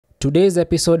Today's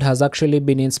episode has actually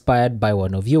been inspired by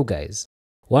one of you guys.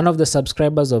 One of the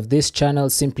subscribers of this channel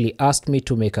simply asked me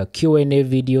to make a Q&A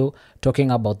video talking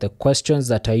about the questions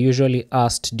that are usually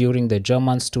asked during the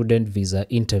German student visa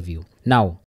interview.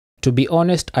 Now, to be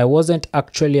honest, I wasn't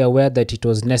actually aware that it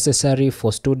was necessary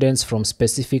for students from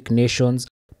specific nations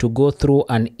to go through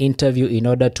an interview in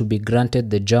order to be granted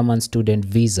the German student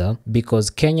visa, because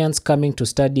Kenyans coming to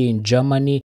study in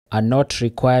Germany are not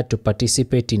required to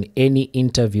participate in any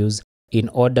interviews in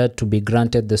order to be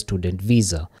granted the student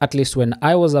visa. At least when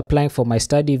I was applying for my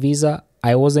study visa,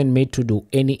 I wasn't made to do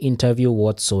any interview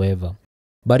whatsoever.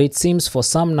 But it seems for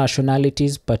some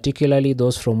nationalities, particularly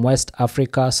those from West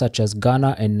Africa such as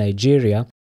Ghana and Nigeria,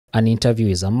 an interview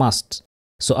is a must.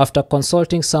 So after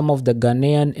consulting some of the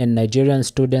Ghanaian and Nigerian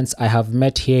students I have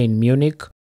met here in Munich,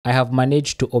 I have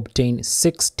managed to obtain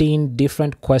 16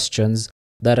 different questions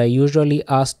that are usually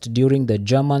asked during the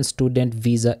German student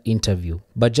visa interview.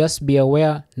 But just be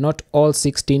aware, not all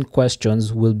 16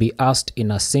 questions will be asked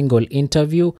in a single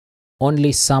interview,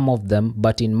 only some of them,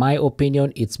 but in my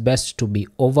opinion, it's best to be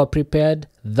overprepared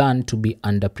than to be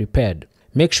underprepared.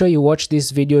 Make sure you watch this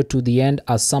video to the end,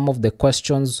 as some of the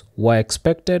questions were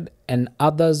expected and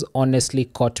others honestly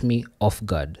caught me off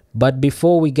guard. But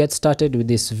before we get started with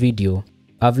this video,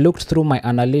 I've looked through my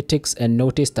analytics and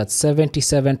noticed that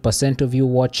 77% of you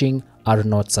watching are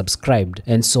not subscribed.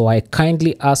 And so I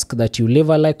kindly ask that you leave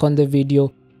a like on the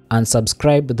video and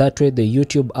subscribe. That way the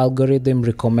YouTube algorithm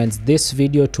recommends this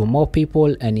video to more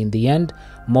people, and in the end,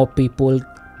 more people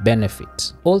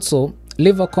benefit. Also,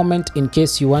 leave a comment in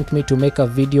case you want me to make a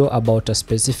video about a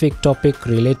specific topic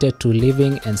related to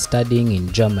living and studying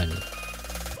in Germany.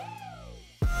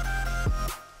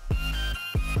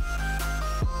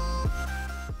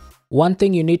 One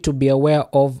thing you need to be aware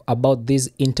of about these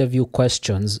interview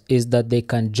questions is that they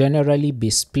can generally be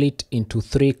split into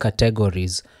 3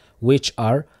 categories, which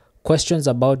are questions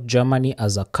about Germany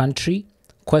as a country,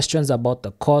 questions about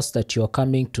the course that you're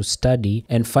coming to study,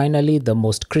 and finally, the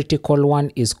most critical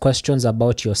one is questions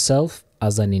about yourself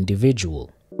as an individual.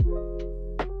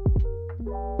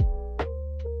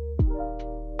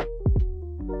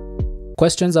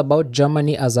 Questions about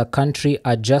Germany as a country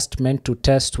are just meant to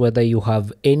test whether you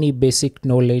have any basic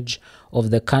knowledge of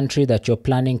the country that you're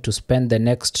planning to spend the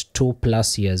next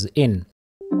 2+ years in.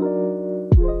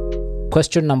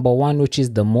 Question number 1, which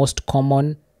is the most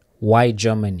common, why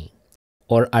Germany?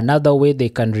 Or another way they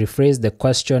can rephrase the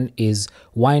question is,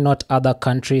 why not other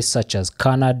countries such as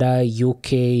Canada,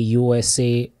 UK,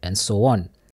 USA, and so on?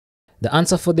 The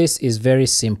answer for this is very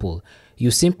simple. You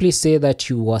simply say that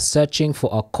you are searching for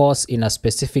a course in a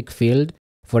specific field,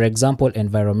 for example,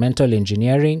 environmental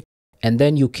engineering, and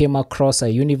then you came across a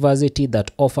university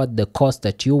that offered the course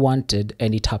that you wanted,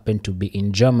 and it happened to be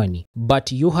in Germany.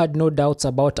 But you had no doubts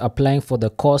about applying for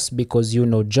the course because you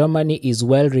know Germany is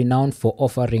well renowned for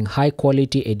offering high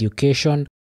quality education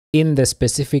in the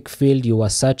specific field you are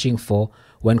searching for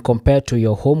when compared to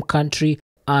your home country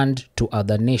and to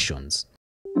other nations.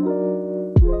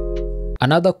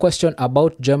 Another question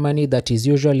about Germany that is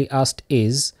usually asked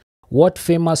is, what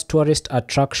famous tourist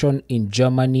attraction in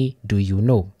Germany do you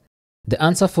know? The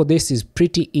answer for this is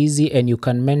pretty easy, and you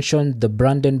can mention the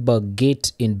Brandenburg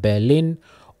Gate in Berlin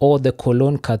or the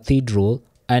Cologne Cathedral,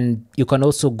 and you can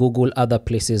also Google other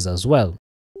places as well.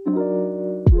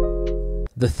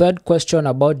 The third question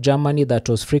about Germany that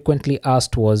was frequently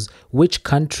asked was, which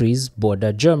countries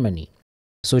border Germany?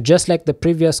 So just like the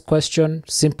previous question,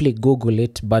 simply Google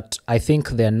it, but I think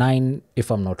there are 9 if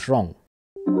I'm not wrong.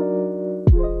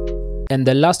 And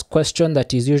the last question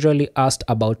that is usually asked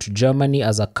about Germany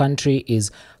as a country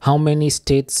is, how many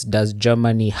states does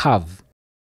Germany have?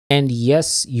 And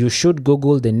yes, you should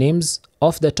Google the names.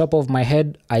 Off the top of my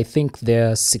head, I think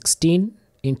there are 16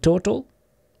 in total.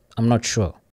 I'm not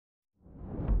sure.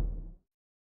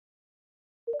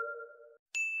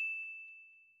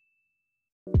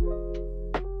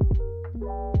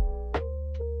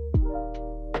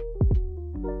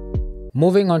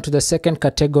 Moving on to the second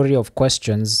category of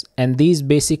questions, and these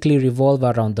basically revolve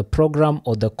around the program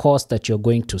or the course that you're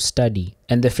going to study.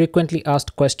 And the frequently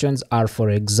asked questions are, for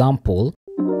example,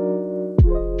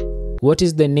 what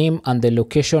is the name and the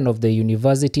location of the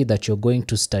university that you're going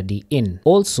to study in?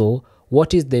 Also,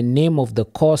 what is the name of the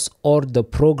course or the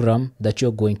program that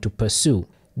you're going to pursue?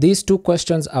 These 2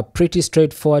 questions are pretty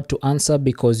straightforward to answer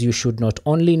because you should not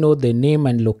only know the name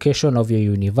and location of your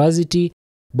university,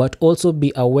 but also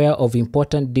be aware of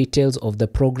important details of the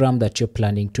program that you're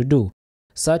planning to do,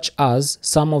 such as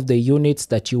some of the units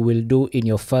that you will do in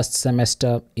your first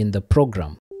semester in the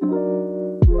program.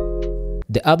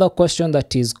 The other question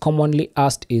that is commonly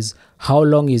asked is how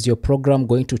long is your program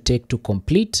going to take to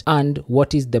complete and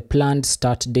what is the planned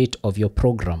start date of your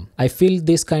program. I feel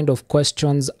these kind of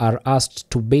questions are asked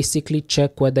to basically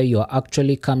check whether you are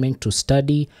actually coming to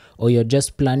study or you're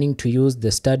just planning to use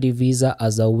the study visa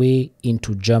as a way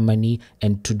into Germany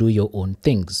and to do your own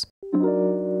things.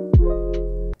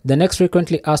 The next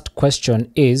frequently asked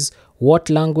question is, what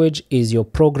language is your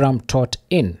program taught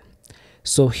in?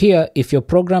 So here, if your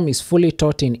program is fully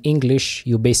taught in English,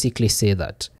 you basically say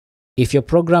that. If your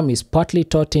program is partly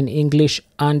taught in English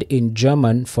and in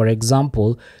German, for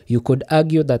example, you could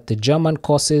argue that the German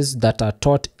courses that are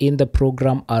taught in the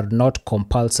program are not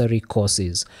compulsory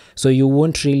courses, so you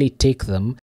won't really take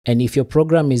them. And if your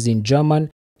program is in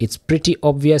German, it's pretty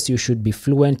obvious you should be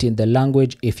fluent in the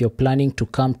language if you're planning to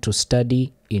come to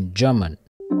study in German.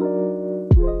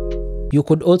 You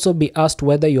could also be asked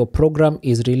whether your program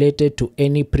is related to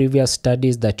any previous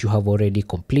studies that you have already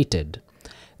completed.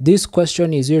 This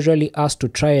question is usually asked to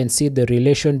try and see the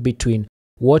relation between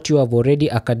what you have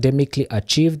already academically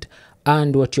achieved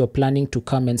and what you're planning to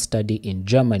come and study in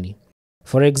Germany.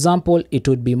 For example, it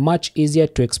would be much easier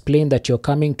to explain that you're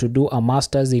coming to do a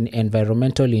master's in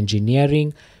environmental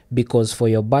engineering because for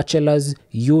your bachelor's,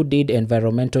 you did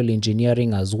environmental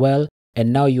engineering as well,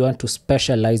 and now you want to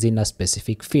specialize in a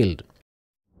specific field.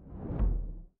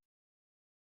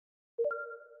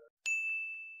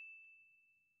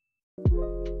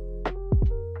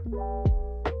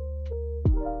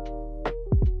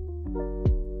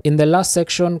 In the last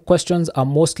section, questions are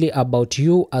mostly about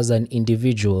you as an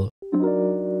individual.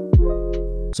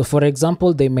 So for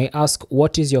example, they may ask,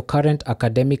 what is your current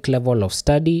academic level of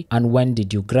study and when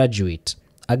did you graduate?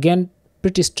 Again,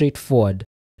 pretty straightforward.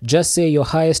 Just say your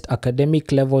highest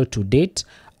academic level to date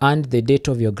and the date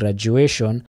of your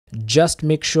graduation. Just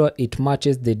make sure it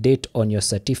matches the date on your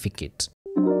certificate.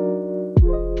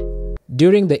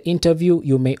 During the interview,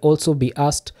 you may also be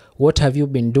asked, what have you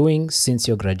been doing since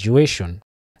your graduation?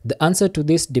 The answer to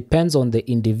this depends on the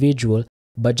individual,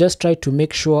 but just try to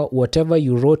make sure whatever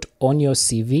you wrote on your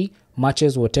CV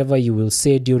matches whatever you will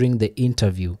say during the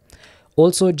interview.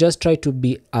 Also, just try to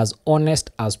be as honest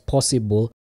as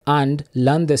possible and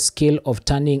learn the skill of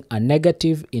turning a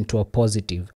negative into a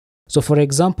positive. So for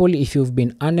example, if you've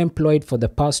been unemployed for the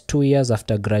past 2 years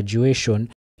after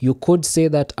graduation, you could say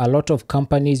that a lot of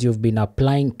companies you've been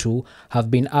applying to have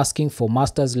been asking for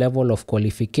master's level of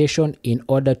qualification in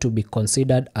order to be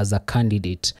considered as a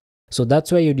candidate. So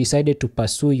that's why you decided to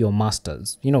pursue your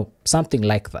master's, something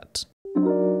like that.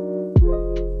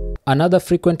 Another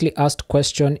frequently asked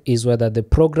question is whether the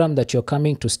program that you're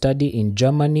coming to study in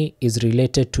Germany is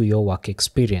related to your work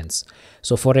experience.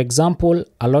 So for example,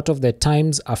 a lot of the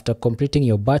times after completing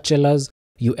your bachelor's,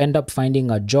 you end up finding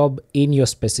a job in your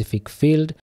specific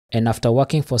field, and after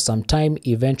working for some time,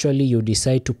 eventually you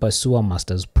decide to pursue a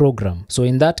master's program. So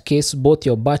in that case, both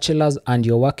your bachelor's and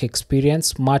your work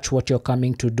experience match what you're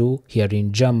coming to do here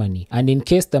in Germany. And in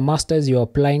case the master's you're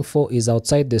applying for is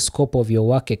outside the scope of your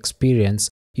work experience,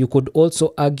 you could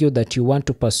also argue that you want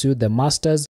to pursue the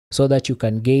master's so that you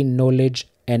can gain knowledge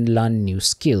and learn new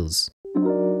skills.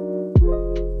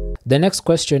 The next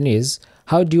question is,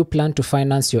 how do you plan to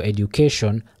finance your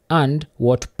education and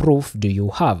what proof do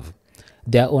you have?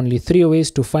 There are only 3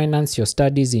 ways to finance your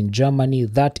studies in Germany,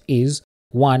 that is,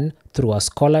 1. Through a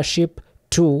scholarship,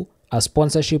 2. A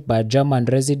sponsorship by a German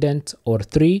resident, or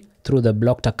 3. Through the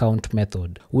blocked account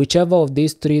method. Whichever of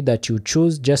these 3 that you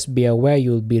choose, just be aware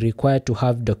you'll be required to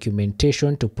have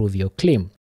documentation to prove your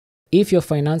claim. If you're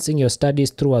financing your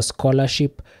studies through a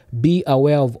scholarship, be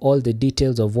aware of all the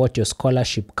details of what your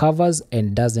scholarship covers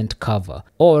and doesn't cover.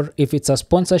 Or if it's a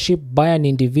sponsorship by an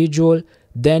individual,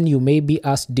 then you may be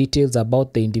asked details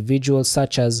about the individual,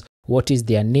 such as what is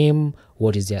their name,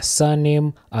 what is their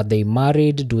surname, are they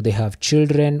married, do they have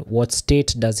children, what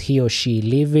state does he or she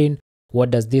live in,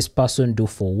 what does this person do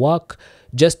for work,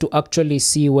 just to actually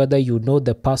see whether you know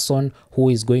the person who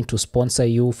is going to sponsor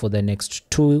you for the next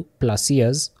 2+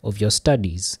 years of your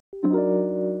studies.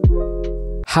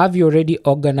 Have you already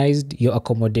organized your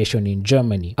accommodation in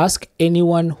Germany? Ask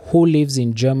anyone who lives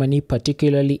in Germany,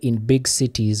 particularly in big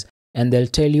cities, and they'll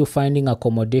tell you finding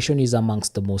accommodation is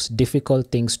amongst the most difficult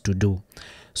things to do.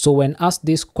 So when asked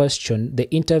this question,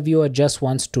 the interviewer just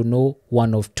wants to know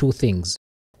one of 2 things.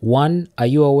 1, are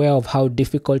you aware of how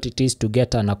difficult it is to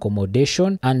get an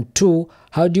accommodation? And 2,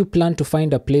 how do you plan to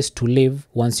find a place to live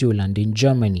once you land in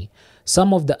Germany?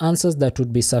 Some of the answers that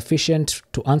would be sufficient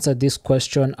to answer this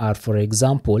question are, for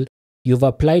example, you've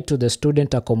applied to the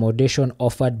student accommodation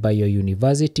offered by your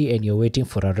university and you're waiting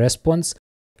for a response.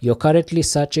 You're currently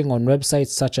searching on websites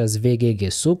such as WG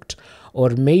gesucht, or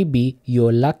maybe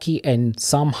you're lucky and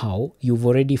somehow you've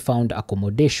already found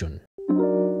accommodation.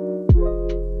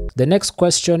 The next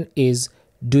question is,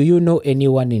 do you know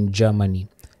anyone in Germany?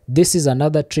 This is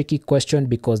another tricky question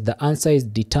because the answer is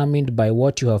determined by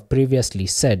what you have previously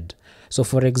said. So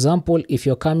for example, if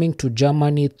you're coming to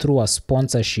Germany through a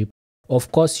sponsorship,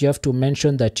 of course you have to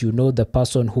mention that you know the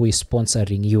person who is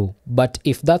sponsoring you. But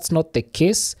if that's not the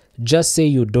case, just say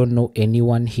you don't know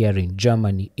anyone here in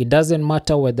Germany. It doesn't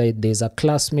matter whether there's a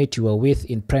classmate you were with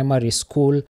in primary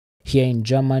school here in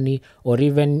Germany, or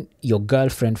even your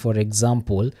girlfriend, for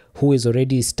example, who is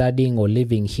already studying or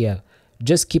living here.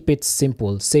 Just keep it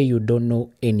simple. Say you don't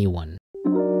know anyone.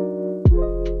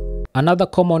 Another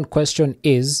common question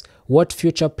is, what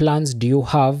future plans do you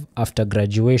have after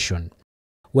graduation?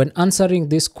 When answering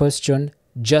this question,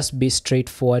 just be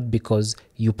straightforward because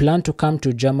you plan to come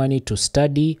to Germany to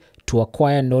study, to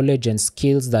acquire knowledge and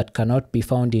skills that cannot be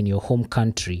found in your home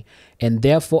country. And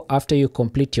therefore, after you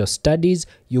complete your studies,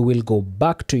 you will go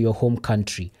back to your home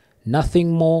country.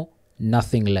 Nothing more,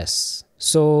 nothing less.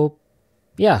 So,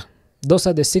 yeah, those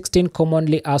are the 16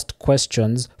 commonly asked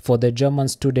questions for the German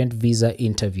student visa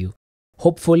interview.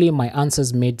 Hopefully my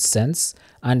answers made sense,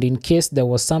 and in case there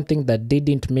was something that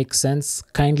didn't make sense,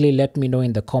 kindly let me know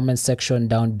in the comment section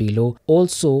down below.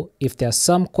 Also, if there are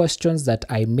some questions that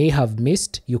I may have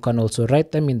missed, you can also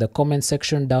write them in the comment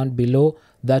section down below.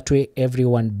 That way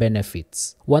everyone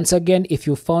benefits. Once again, if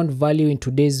you found value in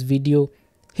today's video,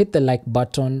 hit the like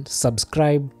button,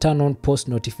 subscribe, turn on post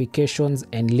notifications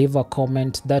and leave a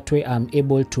comment. That way I'm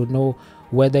able to know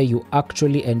whether you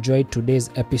actually enjoyed today's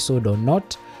episode or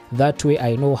not. That way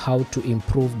I know how to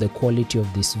improve the quality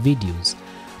of these videos.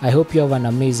 I hope you have an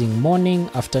amazing morning,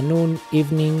 afternoon,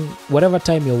 evening, whatever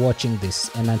time you're watching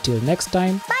this. And until next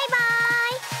time, bye bye!